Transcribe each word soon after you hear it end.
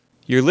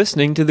You're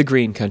listening to The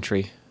Green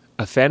Country,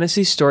 a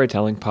fantasy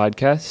storytelling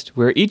podcast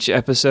where each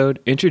episode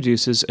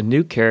introduces a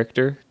new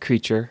character,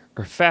 creature,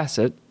 or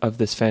facet of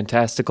this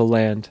fantastical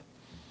land.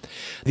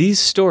 These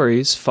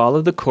stories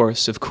follow the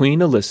course of Queen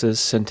Alyssa's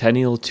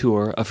centennial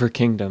tour of her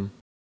kingdom.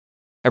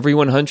 Every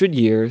 100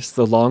 years,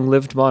 the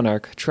long-lived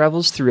monarch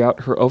travels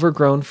throughout her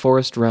overgrown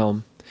forest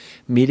realm,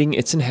 meeting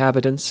its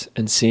inhabitants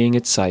and seeing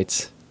its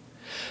sights.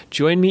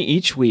 Join me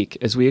each week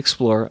as we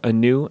explore a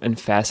new and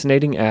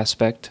fascinating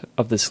aspect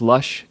of this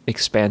lush,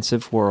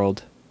 expansive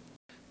world.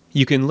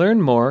 You can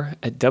learn more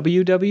at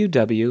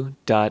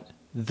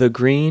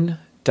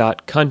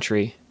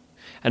www.thegreen.country,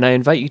 and I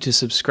invite you to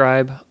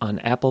subscribe on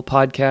Apple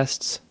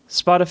Podcasts,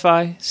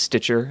 Spotify,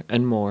 Stitcher,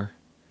 and more.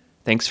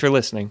 Thanks for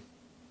listening.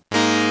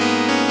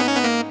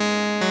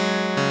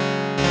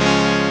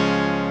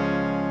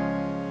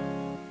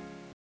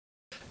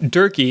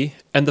 Durkey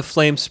and the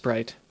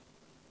Flamesprite.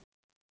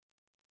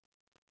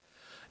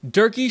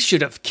 Durkey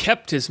should have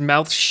kept his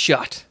mouth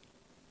shut,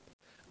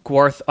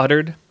 Gwarth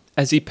uttered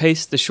as he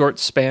paced the short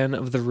span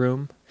of the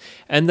room,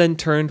 and then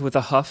turned with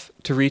a huff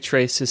to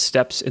retrace his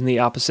steps in the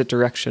opposite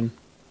direction.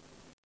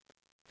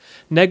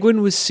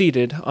 Negwyn was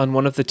seated on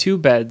one of the two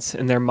beds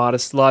in their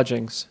modest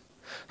lodgings,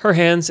 her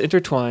hands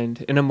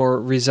intertwined in a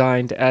more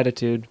resigned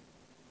attitude.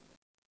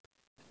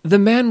 "The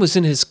man was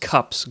in his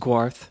cups,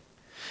 Gwarth,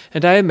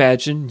 and I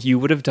imagine you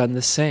would have done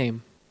the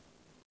same."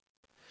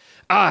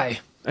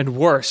 "Aye, and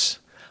worse.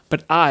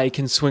 But I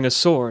can swing a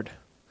sword.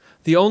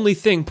 The only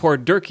thing poor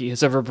Durkey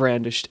has ever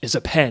brandished is a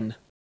pen."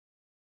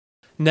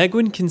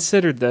 Negwyn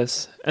considered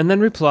this, and then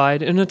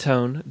replied in a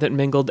tone that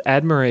mingled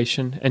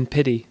admiration and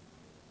pity.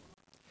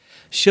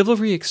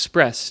 Chivalry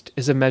expressed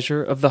is a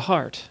measure of the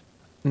heart,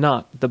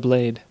 not the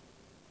blade.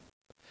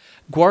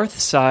 Gwarth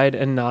sighed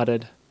and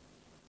nodded.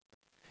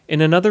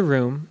 In another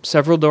room,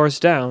 several doors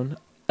down,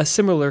 a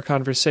similar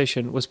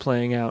conversation was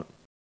playing out.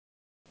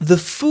 "The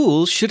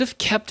fool should have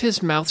kept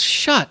his mouth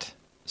shut,"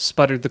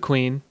 sputtered the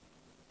queen.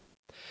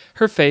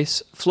 Her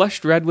face,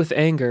 flushed red with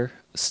anger,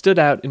 stood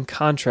out in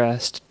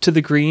contrast to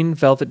the green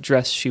velvet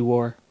dress she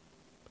wore.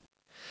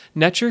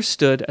 Netcher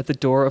stood at the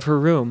door of her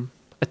room,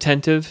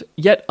 attentive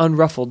yet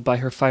unruffled by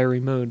her fiery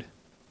mood.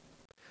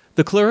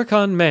 The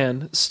Cluricon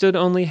man stood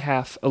only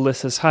half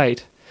Alyssa's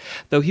height,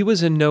 though he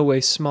was in no way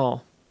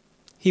small.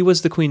 He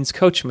was the queen's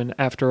coachman,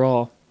 after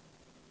all.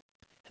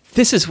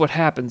 "This is what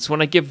happens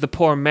when I give the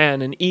poor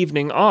man an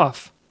evening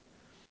off."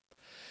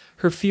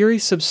 Her fury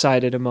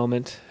subsided a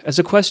moment as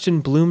a question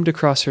bloomed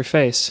across her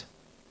face.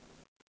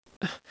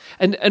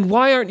 And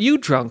why aren't you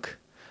drunk?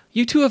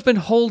 You two have been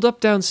holed up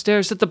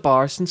downstairs at the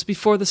bar since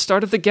before the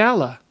start of the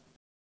gala."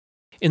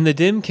 In the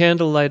dim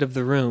candlelight of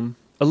the room,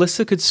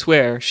 Alyssa could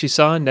swear she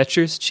saw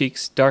Netcher's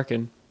cheeks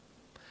darken.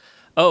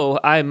 "Oh,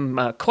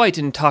 I'm quite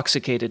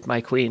intoxicated, my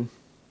queen,"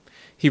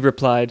 he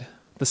replied,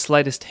 the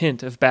slightest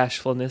hint of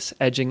bashfulness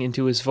edging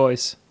into his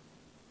voice.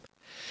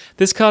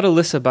 This caught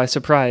Alyssa by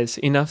surprise,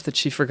 enough that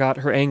she forgot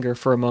her anger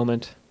for a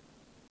moment.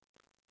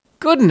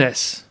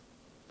 "Goodness!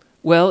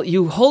 Well,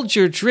 you hold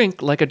your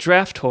drink like a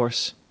draft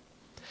horse."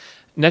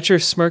 Netcher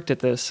smirked at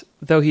this,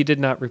 though he did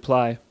not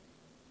reply.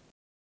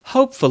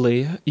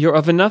 "Hopefully, you're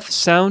of enough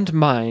sound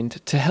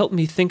mind to help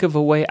me think of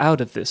a way out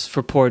of this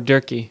for poor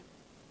Durkey."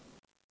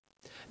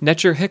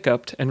 Netcher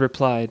hiccuped and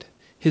replied,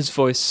 his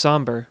voice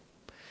somber.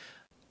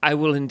 "I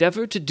will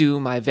endeavor to do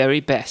my very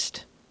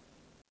best."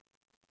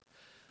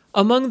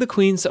 Among the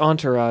queen's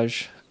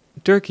entourage,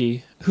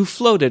 Durkey, who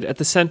floated at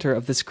the center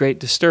of this great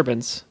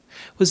disturbance,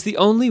 was the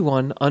only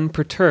one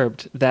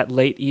unperturbed that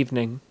late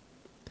evening.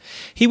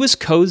 He was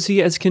cozy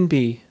as can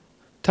be,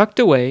 tucked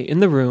away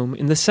in the room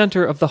in the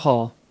center of the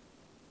hall.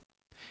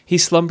 He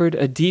slumbered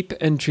a deep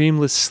and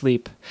dreamless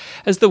sleep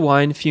as the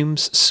wine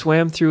fumes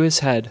swam through his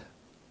head.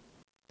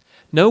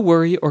 No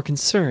worry or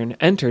concern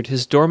entered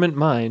his dormant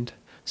mind,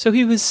 so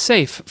he was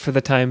safe for the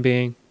time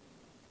being.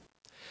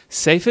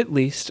 Safe at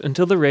least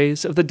until the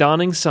rays of the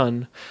dawning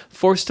sun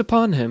forced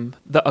upon him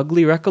the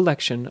ugly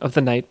recollection of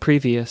the night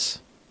previous.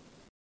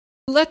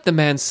 "Let the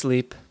man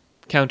sleep,"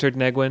 countered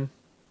Negwyn.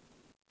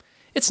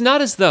 "It's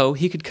not as though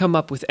he could come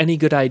up with any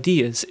good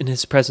ideas in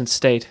his present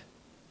state."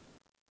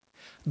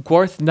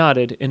 Gwarth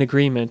nodded in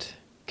agreement,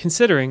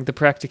 considering the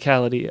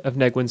practicality of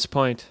Negwyn's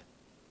point.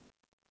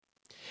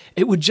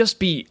 "It would just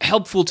be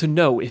helpful to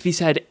know if he's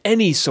had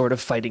any sort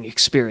of fighting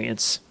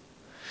experience.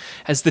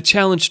 As the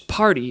challenged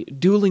party,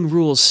 dueling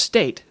rules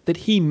state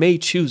that he may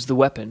choose the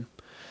weapon.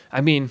 I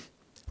mean,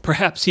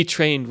 perhaps he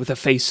trained with a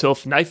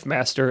face-off knife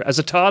master as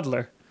a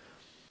toddler."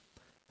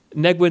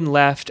 Negwyn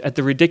laughed at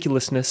the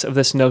ridiculousness of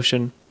this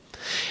notion,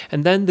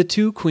 and then the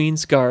two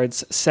queen's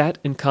guards sat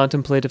in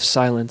contemplative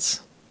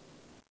silence.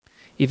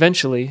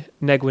 Eventually,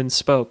 Negwyn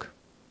spoke.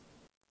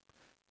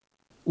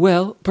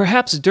 "Well,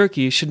 perhaps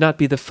Durkey should not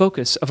be the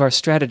focus of our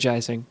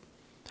strategizing.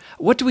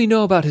 What do we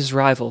know about his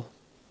rival?"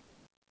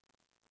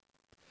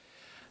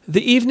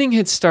 The evening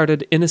had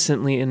started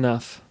innocently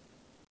enough.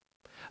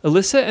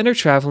 Alyssa and her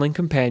traveling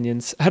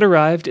companions had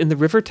arrived in the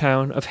river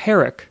town of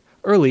Herrick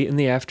early in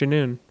the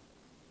afternoon.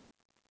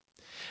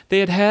 They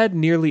had had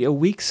nearly a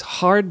week's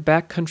hard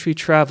backcountry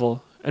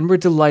travel and were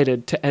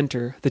delighted to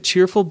enter the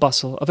cheerful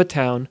bustle of a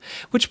town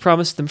which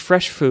promised them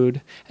fresh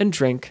food and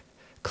drink,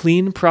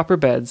 clean, proper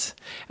beds,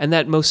 and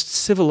that most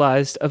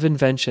civilized of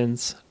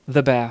inventions,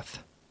 the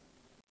bath.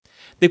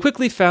 They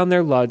quickly found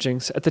their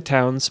lodgings at the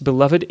town's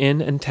beloved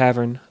inn and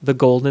tavern, the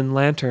Golden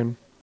Lantern.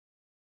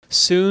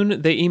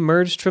 Soon they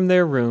emerged from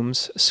their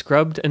rooms,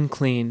 scrubbed and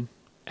clean,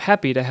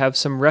 happy to have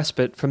some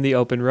respite from the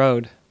open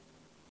road.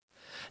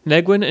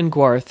 Negwyn and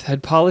Gwarth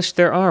had polished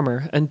their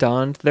armor and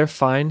donned their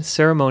fine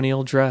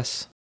ceremonial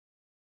dress.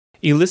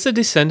 Elissa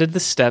descended the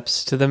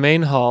steps to the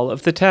main hall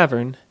of the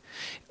tavern,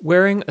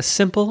 wearing a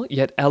simple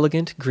yet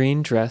elegant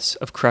green dress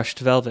of crushed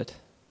velvet.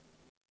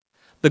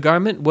 The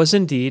garment was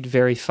indeed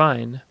very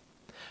fine,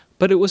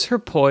 but it was her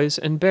poise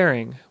and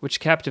bearing which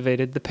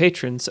captivated the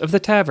patrons of the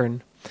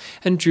tavern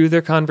and drew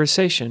their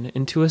conversation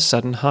into a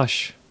sudden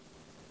hush.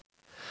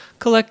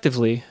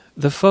 Collectively,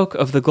 the folk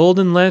of the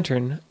Golden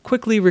Lantern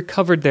quickly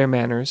recovered their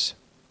manners,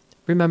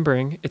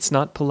 remembering it's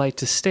not polite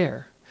to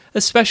stare,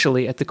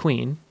 especially at the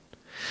Queen,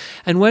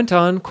 and went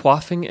on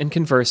quaffing and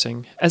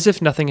conversing as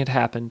if nothing had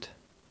happened.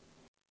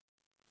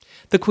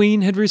 The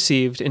Queen had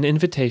received an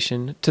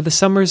invitation to the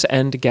Summer's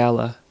End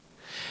Gala,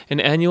 an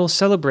annual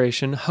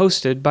celebration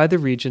hosted by the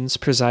region's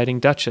presiding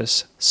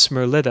Duchess,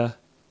 Smyrlida.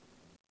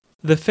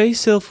 The Fey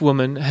Sylph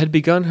woman had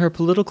begun her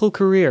political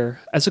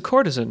career as a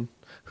courtesan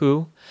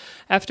who,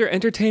 after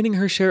entertaining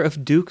her share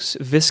of dukes,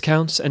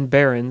 viscounts, and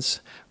barons,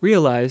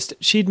 realized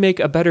she'd make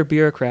a better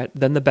bureaucrat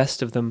than the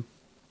best of them.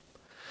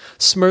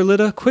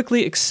 Smyrlida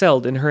quickly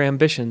excelled in her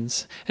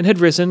ambitions and had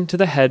risen to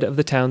the head of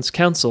the town's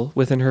council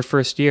within her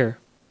first year.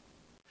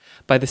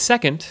 By the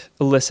second,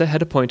 Elissa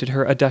had appointed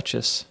her a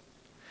duchess.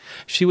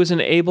 She was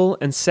an able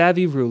and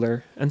savvy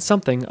ruler and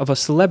something of a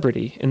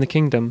celebrity in the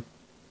kingdom.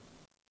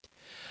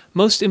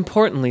 Most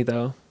importantly,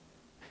 though,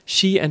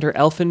 she and her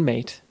elfin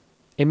mate,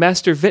 a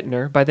master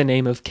vintner by the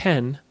name of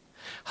Ken,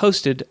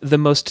 hosted the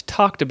most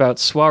talked-about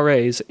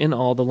soirees in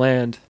all the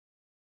land.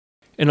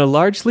 In a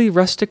largely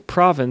rustic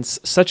province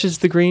such as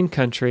the Green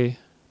Country,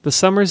 the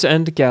Summer's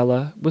End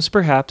Gala was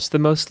perhaps the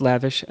most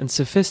lavish and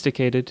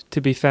sophisticated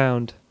to be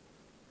found.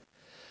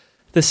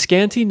 The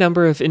scanty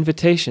number of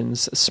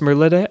invitations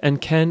Smyrlida and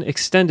Ken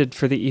extended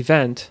for the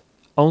event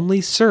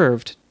only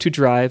served to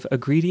drive a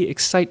greedy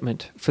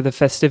excitement for the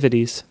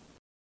festivities.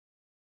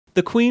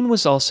 The Queen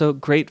was also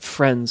great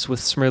friends with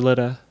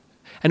Smyrlida,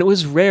 and it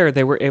was rare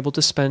they were able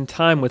to spend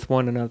time with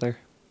one another.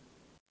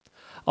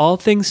 All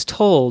things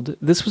told,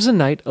 this was a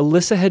night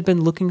Elissa had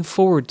been looking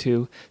forward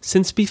to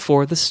since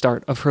before the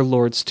start of her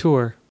Lord's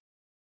tour.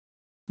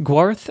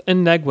 Gwarth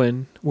and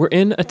Negwyn were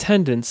in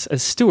attendance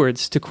as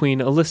stewards to Queen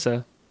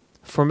Elissa.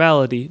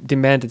 Formality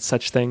demanded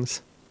such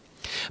things.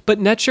 But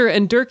Netcher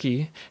and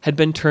Durkey had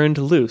been turned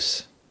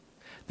loose.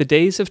 The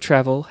days of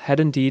travel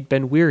had indeed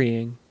been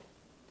wearying.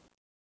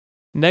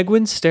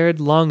 Negwyn stared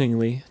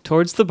longingly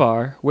towards the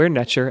bar where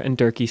Netcher and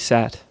Durkey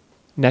sat,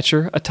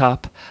 Netcher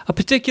atop a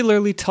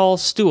particularly tall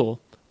stool,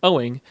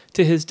 owing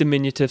to his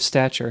diminutive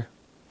stature.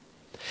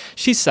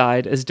 She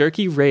sighed as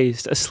Durkey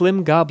raised a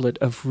slim goblet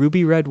of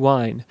ruby-red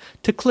wine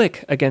to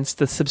click against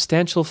the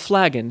substantial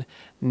flagon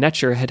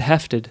Netcher had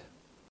hefted.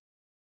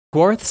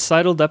 Gwarth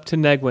sidled up to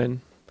Negwyn,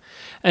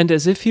 and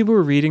as if he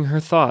were reading her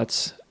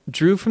thoughts,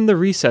 drew from the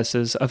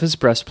recesses of his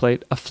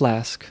breastplate a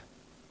flask.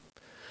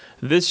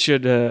 "This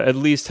should at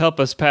least help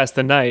us pass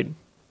the night,"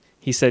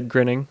 he said,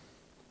 grinning.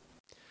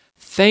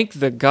 "Thank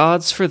the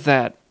gods for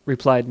that,"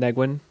 replied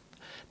Negwyn,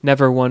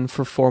 never one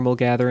for formal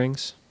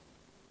gatherings.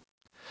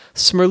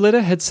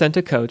 Smyrlida had sent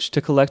a coach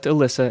to collect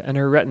Elissa and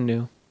her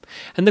retinue,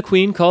 and the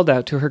Queen called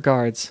out to her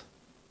guards,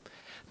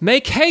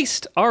 "Make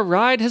haste! Our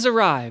ride has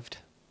arrived!"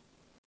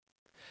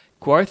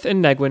 Gwarth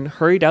and Negwyn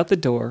hurried out the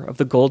door of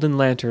the Golden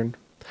Lantern,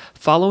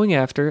 following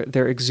after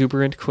their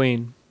exuberant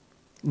queen.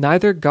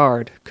 Neither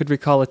guard could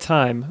recall a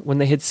time when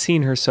they had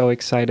seen her so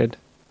excited.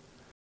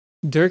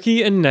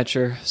 Durkey and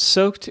Netcher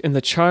soaked in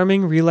the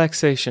charming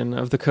relaxation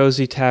of the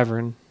cozy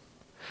tavern,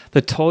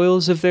 the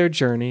toils of their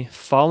journey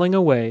falling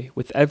away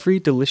with every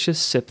delicious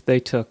sip they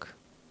took.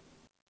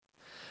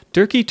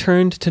 Durkey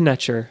turned to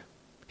Netcher,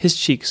 his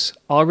cheeks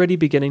already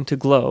beginning to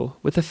glow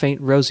with a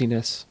faint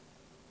rosiness.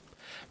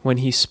 When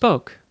he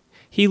spoke,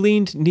 he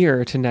leaned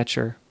nearer to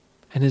Netcher,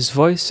 and his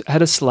voice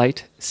had a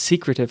slight,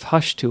 secretive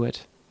hush to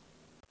it.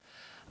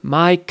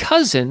 "My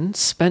cousin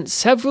spent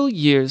several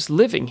years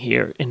living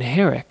here in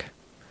Herrick.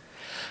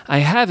 I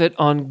have it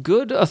on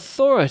good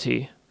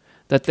authority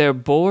that their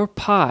boar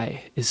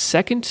pie is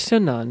second to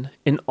none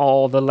in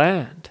all the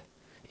land.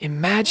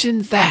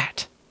 Imagine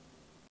that!"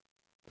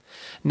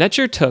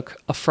 Netcher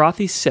took a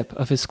frothy sip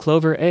of his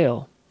clover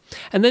ale,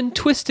 and then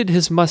twisted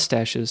his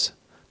mustaches,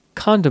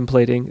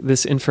 contemplating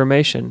this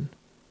information.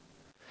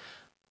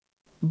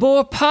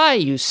 "Boar pie,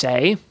 you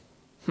say?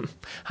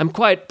 I'm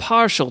quite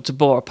partial to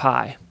boar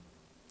pie.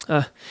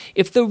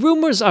 If the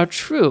rumors are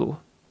true,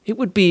 it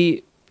would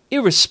be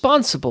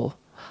irresponsible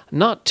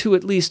not to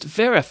at least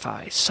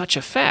verify such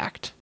a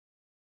fact."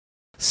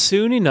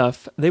 Soon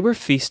enough they were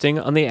feasting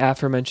on the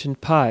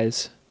aforementioned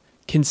pies,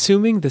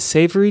 consuming the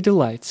savory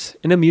delights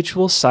in a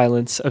mutual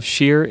silence of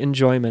sheer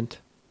enjoyment.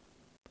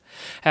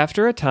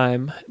 After a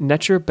time,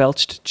 Netcher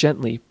belched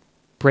gently,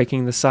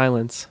 breaking the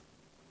silence.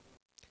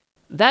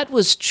 That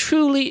was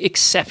truly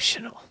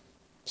exceptional.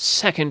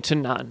 Second to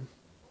none.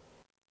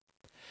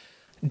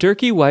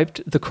 Durkey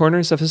wiped the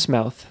corners of his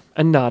mouth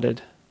and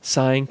nodded,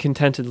 sighing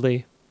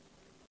contentedly.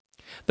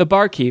 The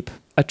barkeep,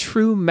 a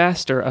true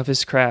master of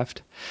his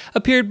craft,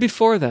 appeared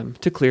before them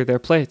to clear their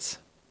plates.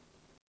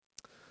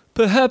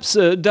 "Perhaps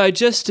a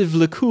digestive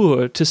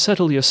liqueur to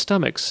settle your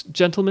stomachs,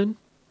 gentlemen?"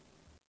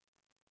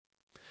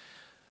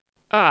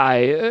 "Aye,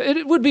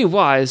 it would be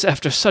wise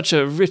after such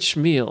a rich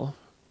meal,"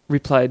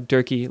 replied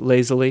Durkey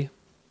lazily.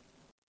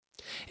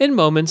 In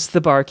moments,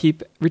 the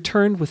barkeep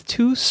returned with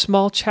 2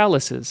 small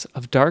chalices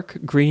of dark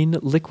green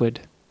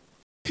liquid.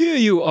 "Here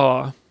you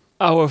are,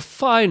 our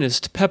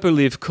finest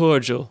pepper-leaf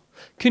cordial,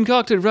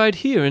 concocted right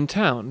here in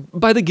town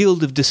by the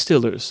Guild of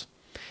Distillers.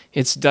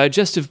 Its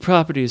digestive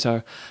properties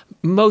are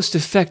most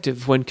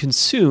effective when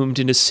consumed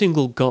in a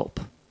single gulp."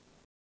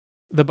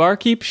 The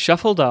barkeep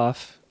shuffled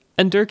off,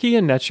 and Durkey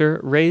and Netcher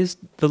raised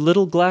the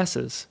little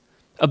glasses,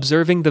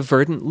 observing the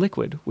verdant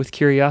liquid with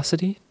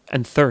curiosity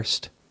and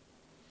thirst.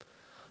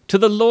 "To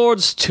the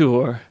Lord's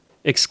tour,"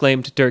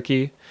 exclaimed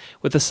Durkey,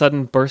 with a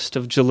sudden burst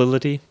of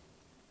jollity.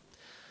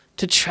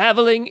 "To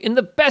travelling in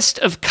the best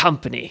of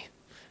company,"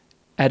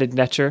 added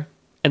Netcher,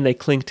 and they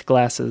clinked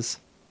glasses.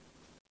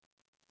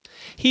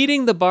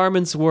 Heeding the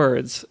barman's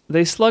words,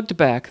 they slugged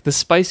back the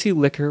spicy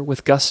liquor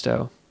with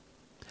gusto.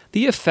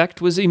 The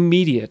effect was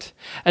immediate,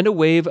 and a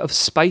wave of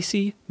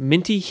spicy,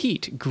 minty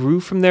heat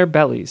grew from their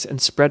bellies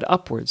and spread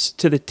upwards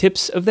to the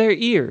tips of their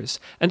ears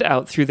and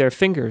out through their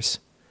fingers.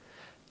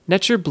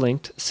 Netcher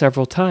blinked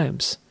several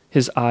times,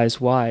 his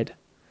eyes wide.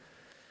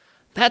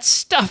 "That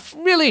stuff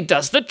really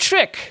does the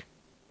trick!"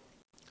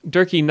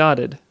 Durkey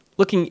nodded,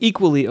 looking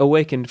equally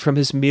awakened from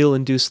his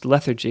meal-induced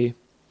lethargy.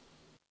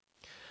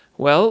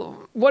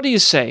 "Well, what do you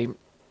say?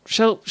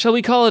 Shall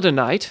we call it a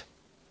night?"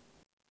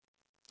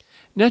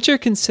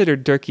 Netcher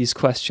considered Durkey's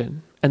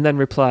question, and then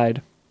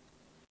replied,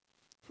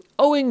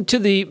 "Owing to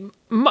the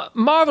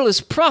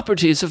marvelous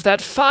properties of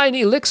that fine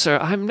elixir,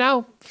 I'm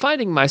now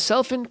finding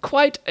myself in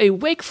quite a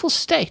wakeful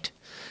state.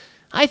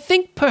 I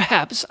think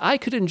perhaps I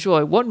could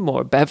enjoy one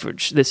more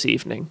beverage this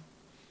evening."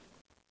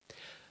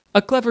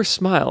 A clever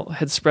smile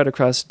had spread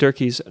across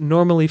Durkey's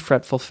normally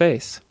fretful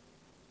face.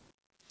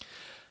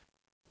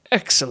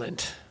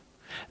 "Excellent.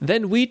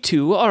 Then we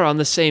two are on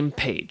the same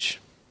page.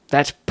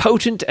 That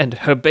potent and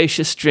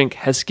herbaceous drink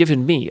has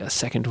given me a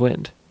second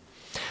wind.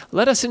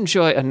 Let us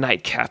enjoy a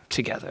nightcap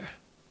together."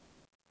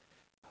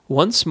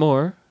 Once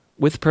more,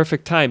 with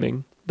perfect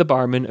timing, the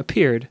barman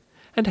appeared,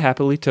 and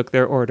happily took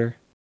their order.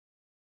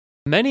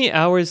 Many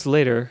hours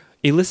later,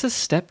 Elissa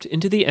stepped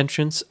into the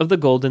entrance of the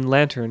Golden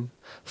Lantern,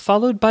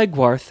 followed by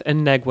Gwarth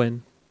and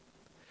Negwyn.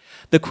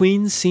 The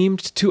queen seemed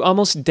to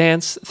almost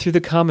dance through the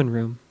common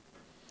room.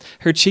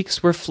 Her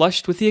cheeks were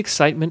flushed with the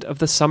excitement of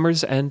the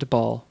summer's end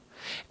ball,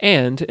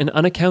 and an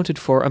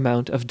unaccounted-for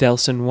amount of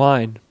Delson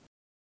wine.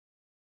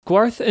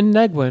 Gwarth and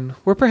Negwyn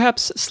were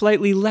perhaps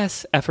slightly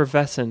less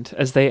effervescent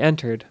as they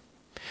entered,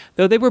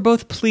 though they were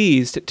both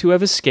pleased to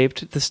have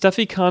escaped the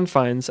stuffy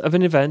confines of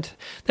an event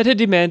that had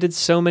demanded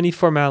so many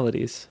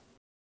formalities.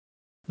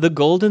 The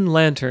Golden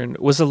Lantern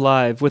was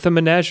alive with a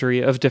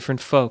menagerie of different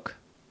folk.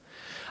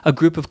 A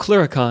group of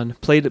Cluricon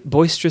played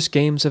boisterous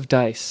games of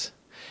dice.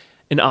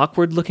 An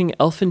awkward-looking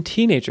elfin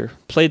teenager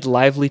played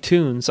lively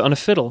tunes on a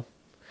fiddle,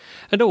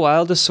 and a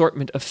wild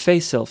assortment of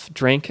Fey-sylph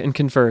drank and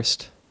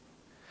conversed.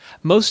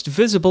 Most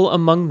visible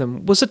among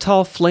them was a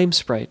tall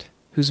Flamesprite,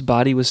 whose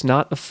body was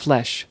not of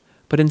flesh,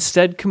 but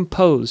instead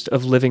composed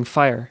of living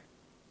fire.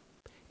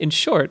 In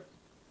short,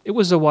 it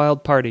was a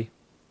wild party.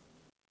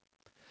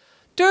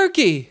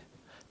 "Durkey!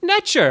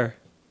 Netcher!"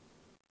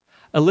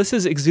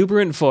 Alyssa's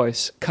exuberant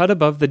voice cut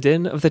above the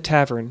din of the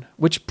tavern,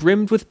 which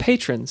brimmed with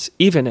patrons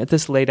even at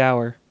this late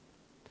hour.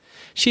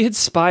 She had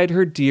spied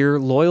her dear,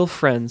 loyal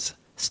friends,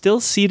 still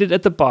seated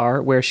at the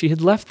bar where she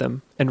had left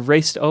them, and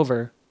raced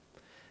over.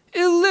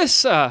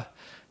 "Elissa!"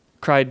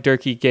 cried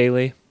Durkey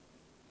gaily.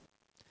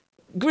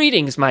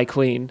 "Greetings, my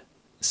queen,"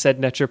 said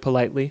Netcher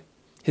politely,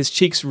 his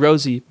cheeks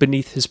rosy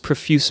beneath his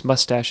profuse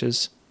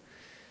mustaches.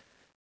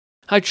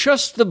 "I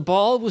trust the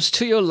ball was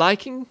to your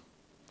liking?"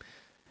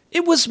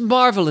 "It was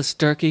marvelous,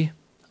 Durkey.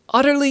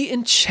 Utterly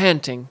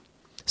enchanting."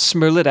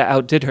 Smerlita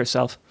outdid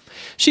herself.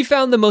 She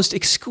found the most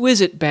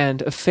exquisite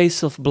band of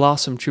Fey-sylph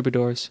blossom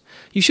troubadours.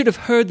 You should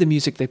have heard the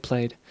music they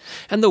played.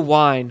 And the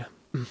wine.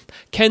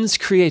 Ken's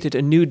created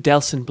a new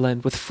Delson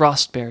blend with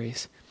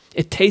frostberries.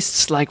 It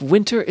tastes like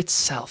winter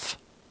itself.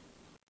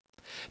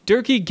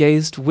 Durkey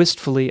gazed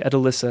wistfully at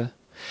Elissa,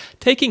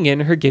 taking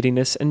in her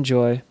giddiness and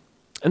joy,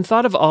 and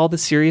thought of all the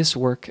serious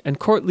work and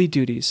courtly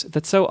duties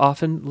that so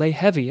often lay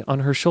heavy on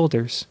her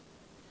shoulders.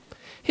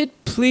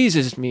 "It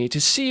pleases me to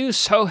see you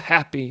so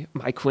happy,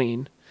 my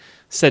queen,"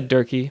 said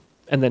Durkey,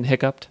 and then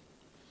hiccuped.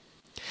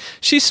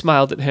 She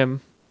smiled at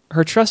him,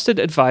 her trusted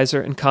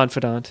adviser and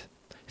confidant,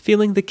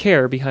 feeling the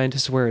care behind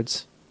his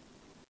words.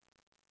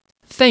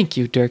 "Thank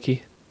you,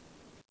 Durkey."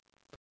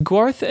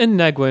 Gwarth and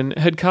Negwyn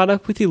had caught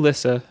up with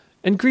Elissa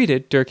and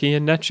greeted Durkey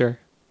and Netcher.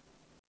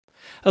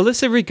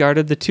 Alyssa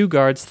regarded the two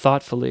guards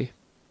thoughtfully.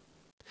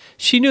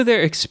 She knew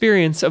their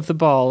experience of the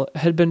ball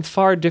had been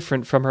far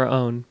different from her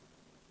own.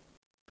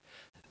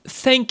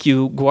 "Thank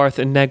you, Gwarth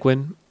and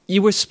Negwyn.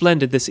 You were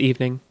splendid this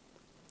evening.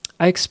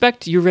 I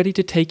expect you're ready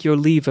to take your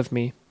leave of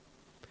me."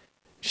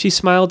 She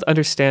smiled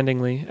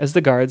understandingly as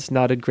the guards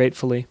nodded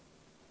gratefully.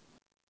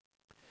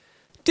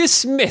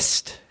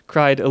 "Dismissed!"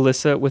 cried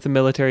Alyssa with a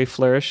military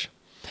flourish,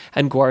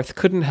 and Gwarth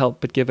couldn't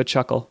help but give a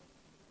chuckle.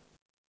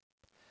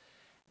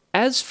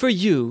 "As for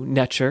you,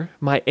 Netcher,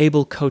 my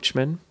able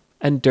coachman,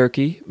 and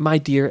Durkey, my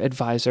dear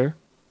adviser,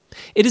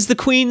 it is the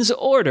Queen's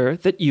order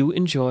that you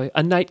enjoy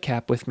a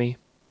nightcap with me."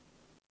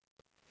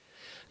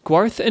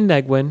 Gwarth and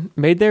Negwyn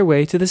made their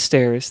way to the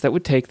stairs that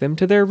would take them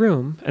to their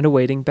room and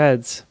awaiting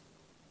beds.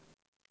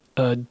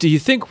 Do you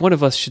think one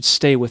of us should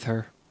stay with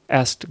her?"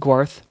 asked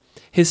Gwarth,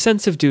 his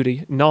sense of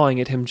duty gnawing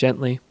at him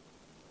gently.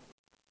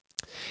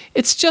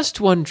 "It's just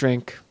one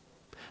drink.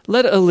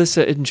 Let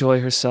Alyssa enjoy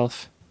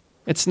herself.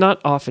 It's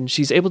not often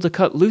she's able to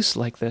cut loose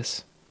like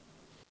this."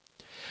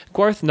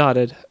 Gwarth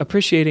nodded,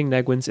 appreciating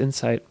Negwyn's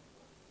insight.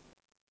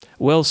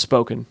 "Well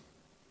spoken.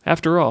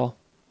 After all,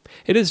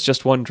 it is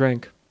just one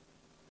drink."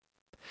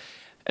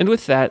 And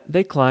with that,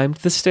 they climbed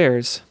the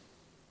stairs.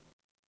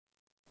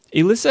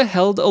 Alyssa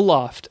held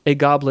aloft a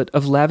goblet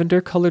of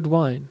lavender-colored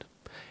wine,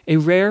 a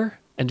rare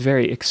and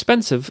very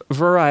expensive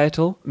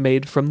varietal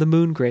made from the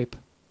moon grape.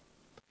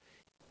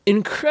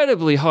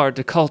 "Incredibly hard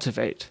to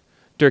cultivate,"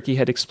 Durkey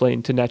had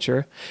explained to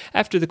Netcher,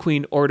 after the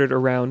Queen ordered a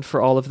round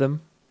for all of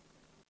them.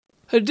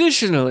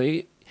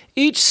 "Additionally,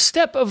 each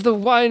step of the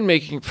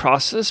winemaking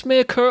process may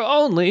occur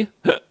only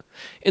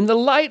in the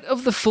light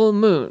of the full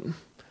moon.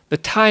 The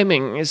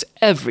timing is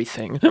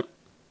everything."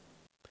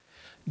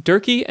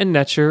 Durkey and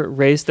Netcher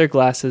raised their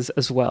glasses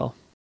as well.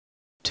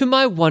 "To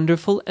my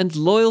wonderful and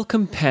loyal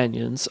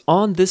companions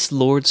on this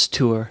Lord's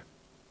tour.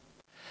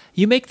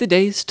 You make the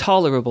days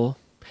tolerable,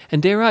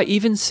 and dare I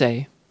even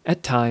say,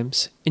 at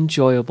times,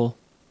 enjoyable."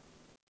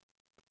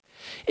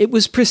 It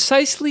was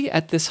precisely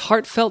at this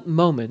heartfelt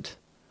moment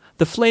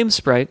the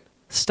Flamesprite,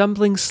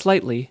 stumbling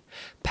slightly,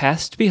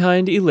 passed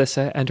behind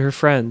Alyssa and her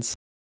friends.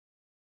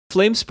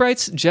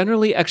 Flamesprites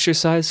generally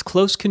exercise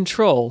close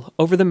control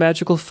over the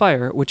magical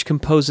fire which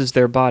composes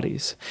their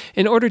bodies,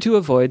 in order to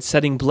avoid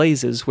setting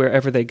blazes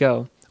wherever they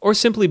go, or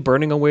simply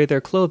burning away their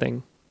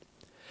clothing.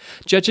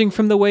 Judging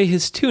from the way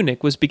his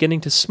tunic was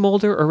beginning to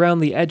smolder around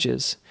the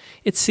edges,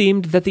 it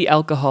seemed that the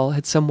alcohol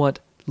had somewhat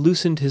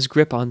loosened his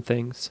grip on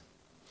things.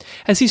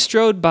 As he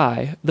strode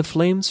by, the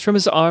flames from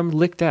his arm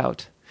licked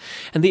out,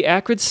 and the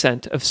acrid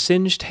scent of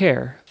singed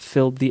hair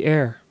filled the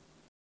air.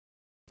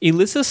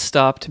 Alyssa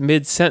stopped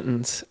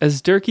mid-sentence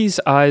as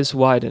Durkey's eyes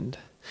widened,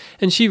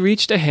 and she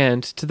reached a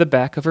hand to the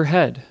back of her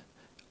head,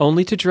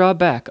 only to draw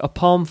back a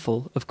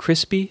palmful of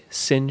crispy,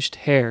 singed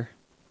hair.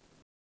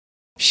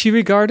 She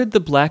regarded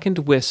the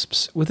blackened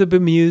wisps with a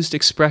bemused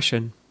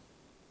expression.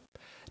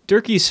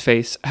 Durkey's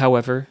face,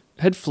 however,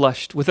 had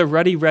flushed with a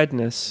ruddy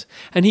redness,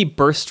 and he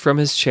burst from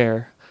his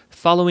chair,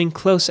 following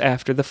close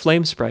after the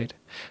Flamesprite,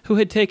 who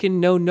had taken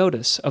no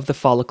notice of the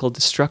follicle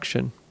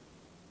destruction.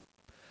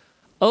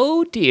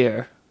 "Oh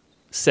dear,"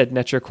 said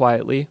Netcher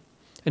quietly,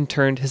 and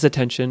turned his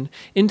attention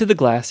into the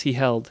glass he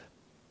held.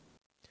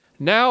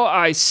 "Now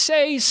I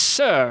say,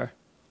 sir,"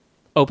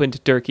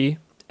 opened Durkey,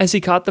 as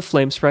he caught the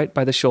Flamesprite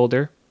by the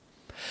shoulder.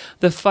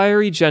 The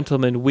fiery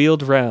gentleman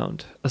wheeled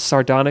round, a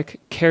sardonic,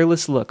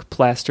 careless look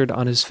plastered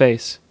on his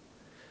face.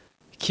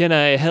 "Can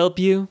I help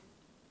you?"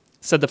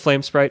 said the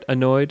Flamesprite,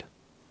 annoyed.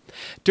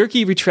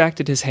 Durkey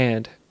retracted his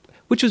hand,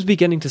 which was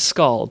beginning to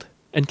scald,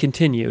 and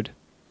continued.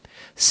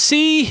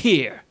 "See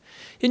here!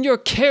 In your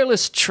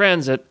careless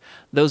transit,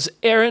 those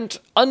errant,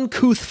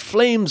 uncouth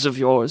flames of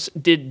yours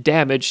did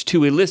damage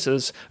to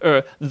Alyssa's,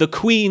 the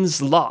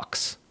Queen's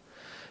locks."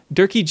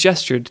 Durkey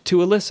gestured to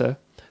Alyssa,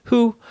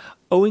 who,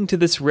 owing to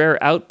this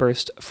rare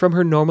outburst from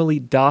her normally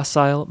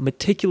docile,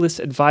 meticulous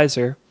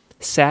adviser,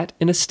 sat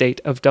in a state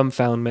of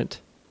dumbfoundment.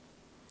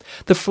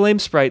 The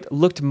Flamesprite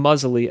looked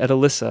muzzily at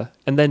Alyssa,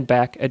 and then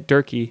back at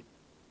Durkey.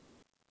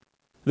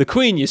 "The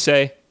Queen, you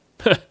say?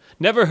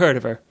 Never heard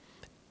of her.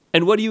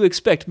 And what do you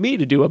expect me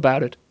to do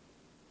about it?"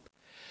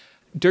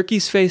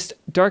 Durkey's face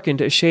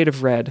darkened a shade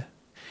of red,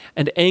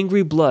 and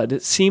angry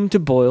blood seemed to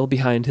boil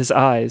behind his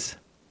eyes.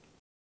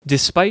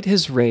 Despite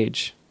his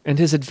rage and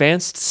his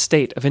advanced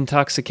state of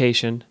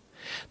intoxication,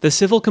 the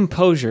civil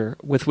composure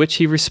with which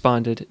he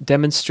responded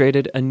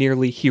demonstrated a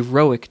nearly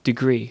heroic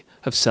degree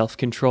of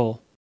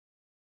self-control.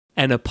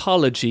 "An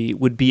apology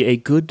would be a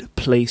good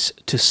place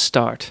to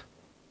start."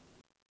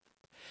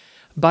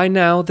 By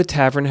now the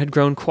tavern had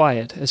grown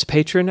quiet as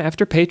patron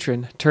after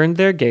patron turned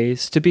their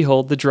gaze to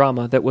behold the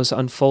drama that was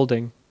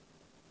unfolding.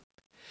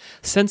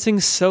 Sensing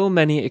so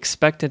many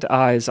expectant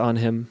eyes on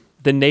him,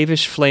 the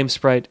knavish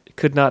Flamesprite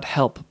could not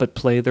help but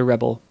play the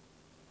rebel.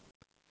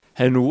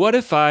 "And what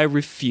if I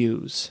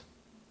refuse?"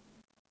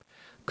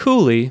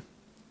 Coolly,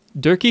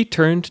 Durkey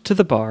turned to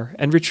the bar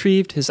and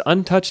retrieved his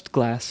untouched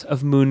glass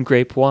of moon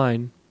grape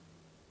wine.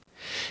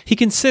 He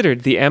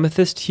considered the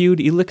amethyst-hued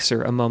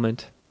elixir a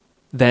moment,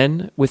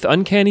 then, with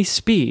uncanny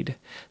speed,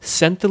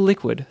 sent the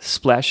liquid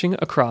splashing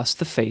across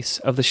the face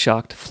of the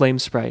shocked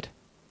Flamesprite.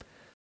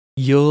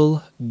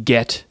 "You'll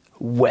get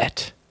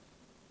wet."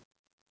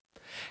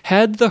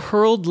 Had the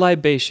hurled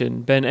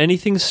libation been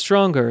anything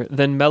stronger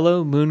than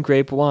mellow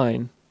moongrape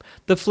wine,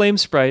 the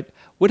Flamesprite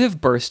would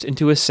have burst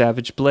into a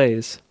savage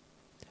blaze.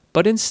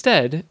 But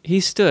instead he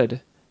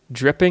stood,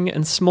 dripping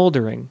and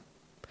smoldering.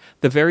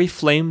 The very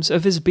flames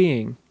of his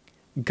being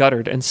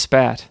guttered and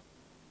spat.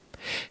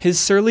 His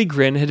surly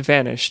grin had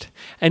vanished,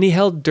 and he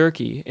held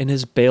Durkey in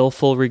his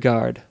baleful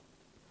regard.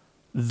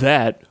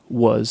 "That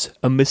was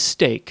a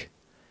mistake,"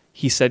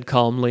 he said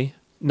calmly,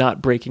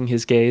 not breaking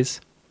his gaze.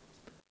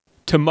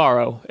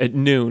 "Tomorrow at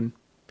noon,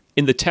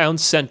 in the town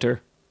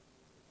center,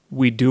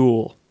 we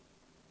duel."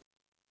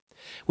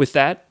 With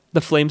that,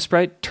 the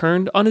Flamesprite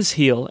turned on his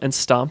heel and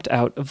stomped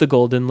out of the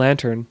Golden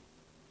Lantern.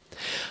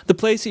 The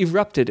place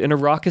erupted in a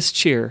raucous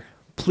cheer,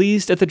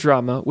 pleased at the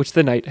drama which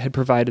the night had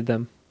provided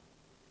them.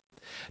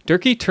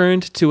 Durkey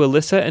turned to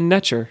Alyssa and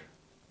Netcher.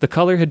 The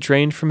color had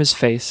drained from his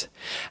face,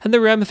 and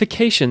the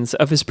ramifications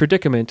of his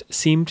predicament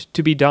seemed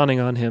to be dawning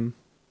on him.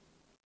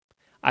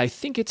 "I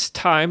think it's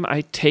time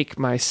I take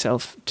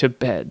myself to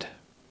bed,"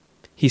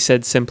 he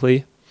said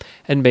simply,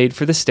 and made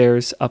for the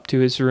stairs up to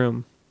his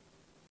room.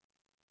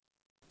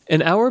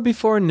 An hour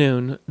before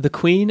noon, the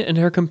Queen and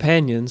her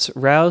companions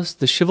roused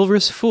the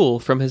chivalrous fool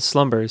from his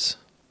slumbers.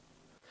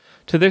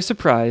 To their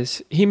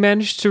surprise, he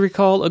managed to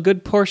recall a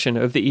good portion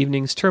of the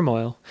evening's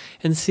turmoil,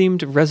 and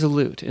seemed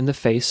resolute in the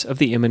face of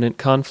the imminent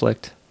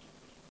conflict.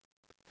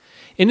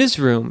 In his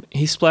room,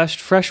 he splashed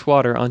fresh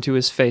water onto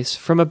his face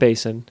from a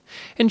basin,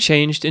 and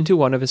changed into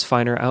one of his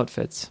finer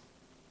outfits.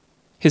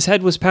 His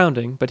head was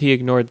pounding, but he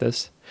ignored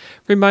this,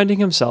 reminding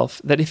himself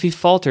that if he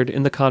faltered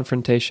in the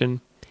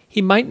confrontation,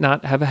 he might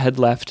not have a head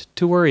left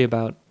to worry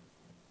about.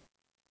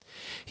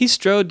 He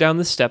strode down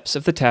the steps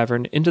of the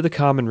tavern into the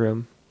common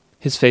room,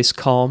 his face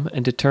calm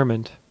and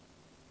determined.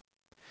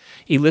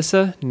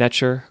 Elissa,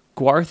 Netcher,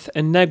 Gwarth,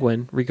 and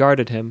Negwyn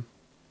regarded him,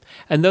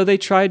 and though they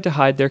tried to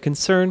hide their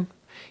concern,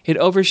 it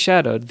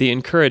overshadowed the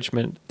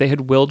encouragement they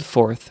had willed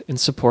forth in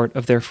support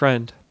of their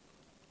friend.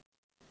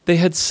 They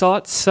had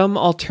sought some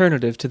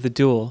alternative to the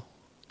duel,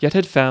 yet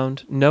had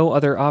found no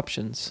other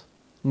options,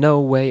 no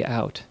way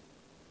out.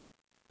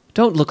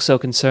 "Don't look so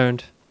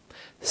concerned,"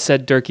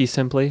 said Durkey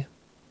simply,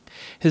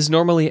 his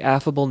normally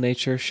affable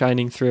nature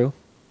shining through.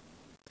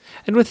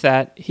 And with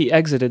that, he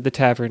exited the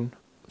tavern,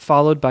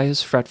 followed by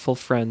his fretful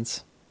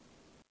friends.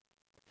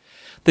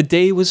 The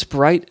day was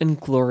bright and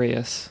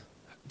glorious.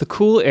 The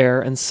cool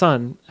air and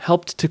sun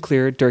helped to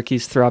clear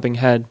Durkey's throbbing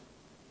head.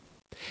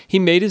 He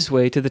made his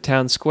way to the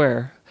town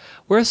square,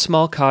 where a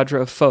small cadre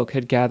of folk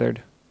had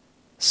gathered,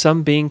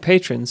 some being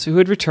patrons who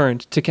had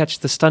returned to catch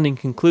the stunning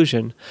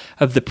conclusion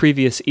of the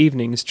previous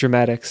evening's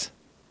dramatics.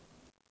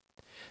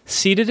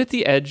 Seated at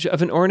the edge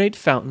of an ornate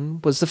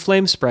fountain was the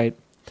Flamesprite,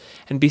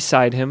 and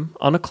beside him,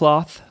 on a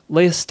cloth,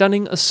 lay a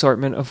stunning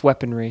assortment of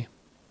weaponry.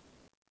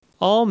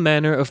 All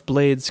manner of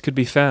blades could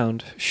be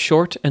found,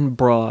 short and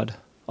broad,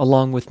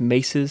 along with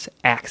maces,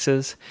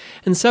 axes,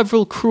 and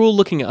several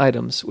cruel-looking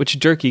items which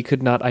Durkey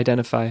could not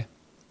identify.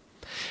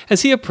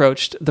 As he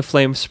approached, the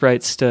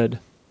Flamesprite stood.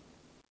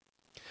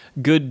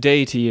 "Good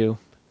day to you.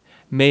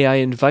 May I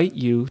invite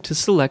you to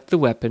select the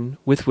weapon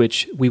with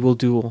which we will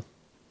duel."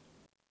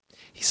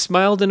 He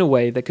smiled in a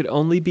way that could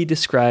only be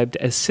described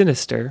as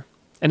sinister,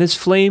 and his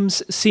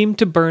flames seemed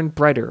to burn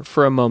brighter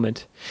for a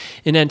moment,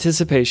 in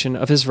anticipation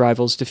of his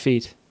rival's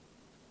defeat.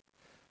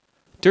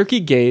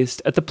 Durkey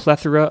gazed at the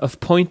plethora of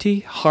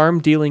pointy,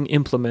 harm-dealing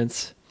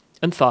implements,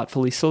 and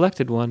thoughtfully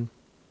selected one.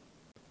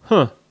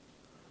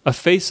 A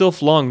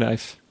face-elf long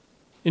knife.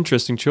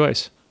 Interesting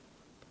choice,"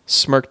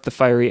 smirked the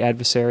fiery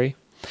adversary,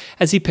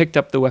 as he picked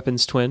up the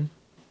weapon's twin.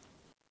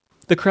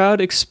 The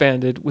crowd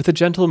expanded with a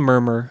gentle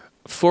murmur,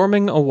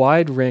 forming a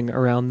wide ring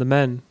around the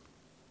men.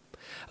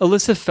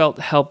 Alyssa felt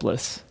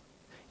helpless.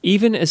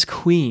 Even as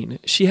queen,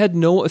 she had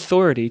no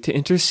authority to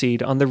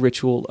intercede on the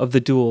ritual of the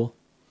duel.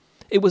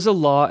 It was a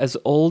law as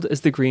old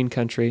as the Green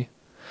Country.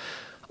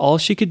 All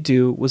she could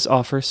do was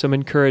offer some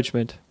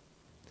encouragement.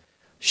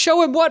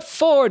 "Show him what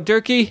for,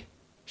 Durkey!"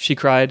 she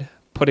cried,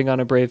 putting on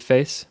a brave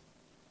face.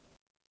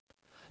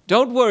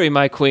 "Don't worry,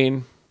 my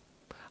queen.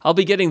 I'll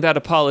be getting that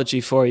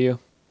apology for you."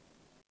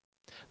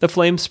 The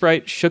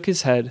Flamesprite shook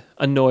his head,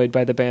 annoyed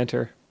by the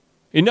banter.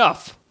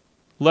 "Enough!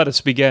 Let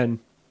us begin."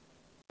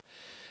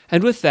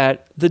 And with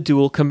that, the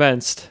duel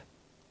commenced.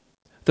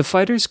 The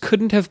fighters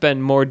couldn't have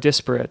been more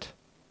disparate.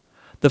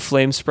 The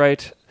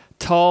Flamesprite,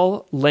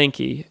 tall,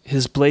 lanky,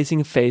 his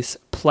blazing face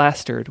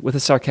plastered with a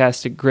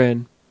sarcastic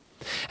grin,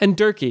 and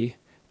Durkey,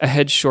 a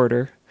head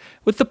shorter,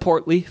 with the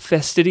portly,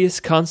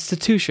 fastidious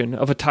constitution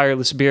of a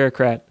tireless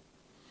bureaucrat.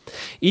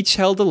 Each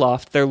held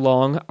aloft their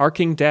long,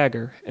 arcing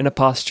dagger in a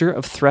posture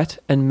of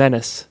threat and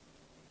menace.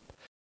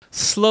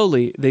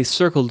 Slowly they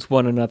circled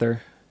one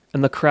another,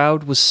 and the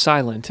crowd was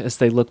silent as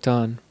they looked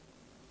on.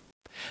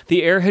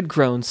 The air had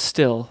grown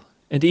still,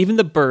 and even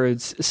the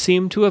birds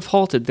seemed to have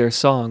halted their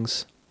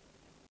songs.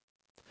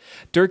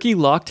 Durkey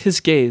locked his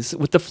gaze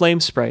with the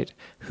Flamesprite,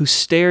 who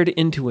stared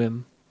into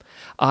him,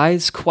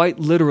 eyes quite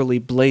literally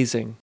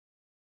blazing.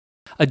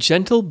 A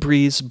gentle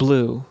breeze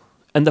blew,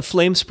 and the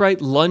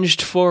Flamesprite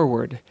lunged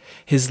forward,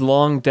 his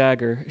long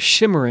dagger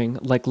shimmering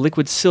like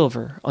liquid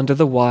silver under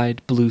the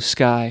wide blue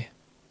sky.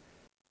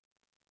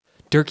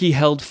 Durkey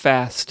held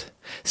fast,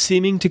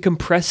 seeming to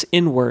compress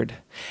inward,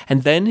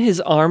 and then his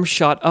arm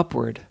shot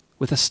upward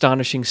with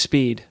astonishing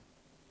speed.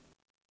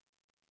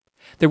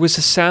 There was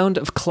a sound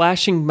of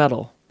clashing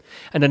metal,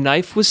 and a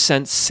knife was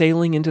sent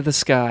sailing into the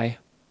sky.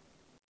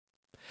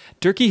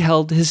 Durkey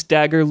held his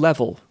dagger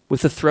level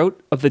with the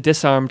throat of the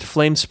disarmed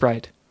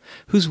Flamesprite,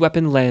 whose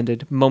weapon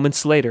landed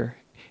moments later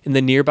in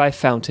the nearby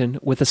fountain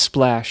with a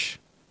splash.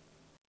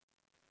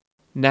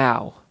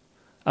 Now,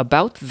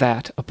 about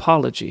that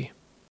apology.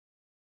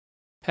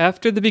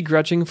 After the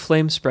begrudging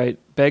Flamesprite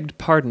begged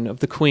pardon of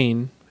the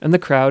Queen and the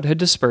crowd had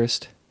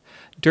dispersed,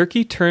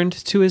 Durkey turned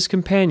to his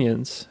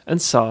companions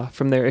and saw,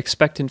 from their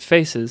expectant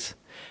faces,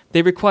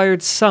 they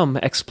required some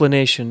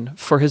explanation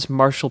for his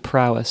martial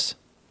prowess.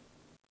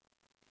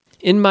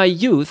 In my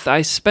youth,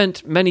 I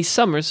spent many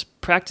summers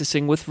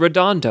practicing with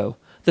Redondo,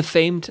 the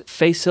famed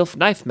Face-Ilf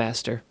knife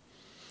master.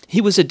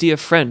 He was a dear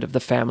friend of the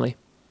family.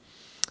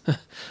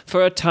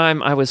 For a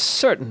time, I was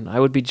certain I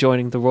would be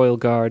joining the royal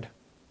guard.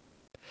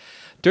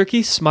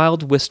 Durkey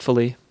smiled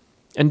wistfully,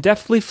 and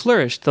deftly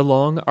flourished the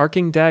long,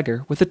 arcing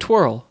dagger with a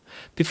twirl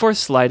before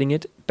sliding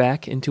it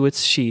back into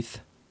its sheath.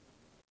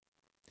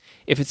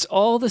 If it's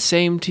all the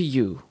same to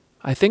you,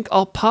 I think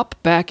I'll pop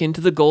back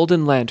into the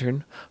Golden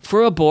Lantern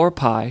for a boar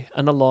pie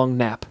and a long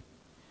nap.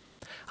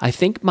 I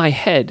think my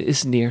head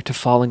is near to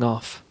falling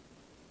off.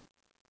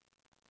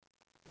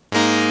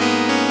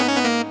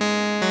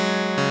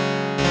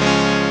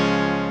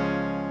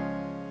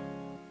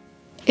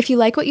 If you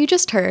like what you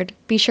just heard,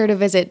 be sure to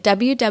visit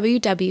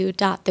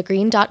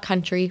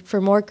www.thegreen.country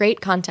for more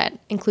great content,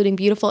 including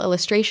beautiful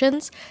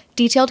illustrations,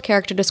 detailed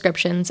character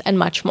descriptions, and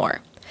much more.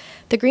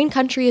 The Green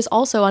Country is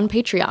also on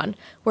Patreon,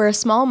 where a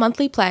small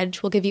monthly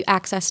pledge will give you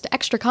access to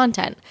extra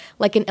content,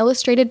 like an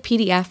illustrated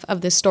PDF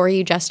of the story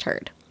you just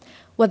heard.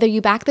 Whether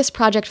you back this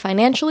project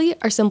financially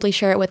or simply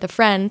share it with a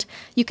friend,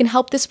 you can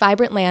help this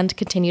vibrant land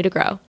continue to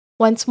grow.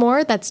 Once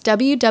more, that's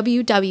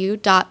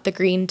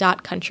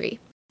www.thegreen.country.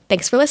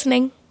 Thanks for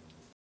listening.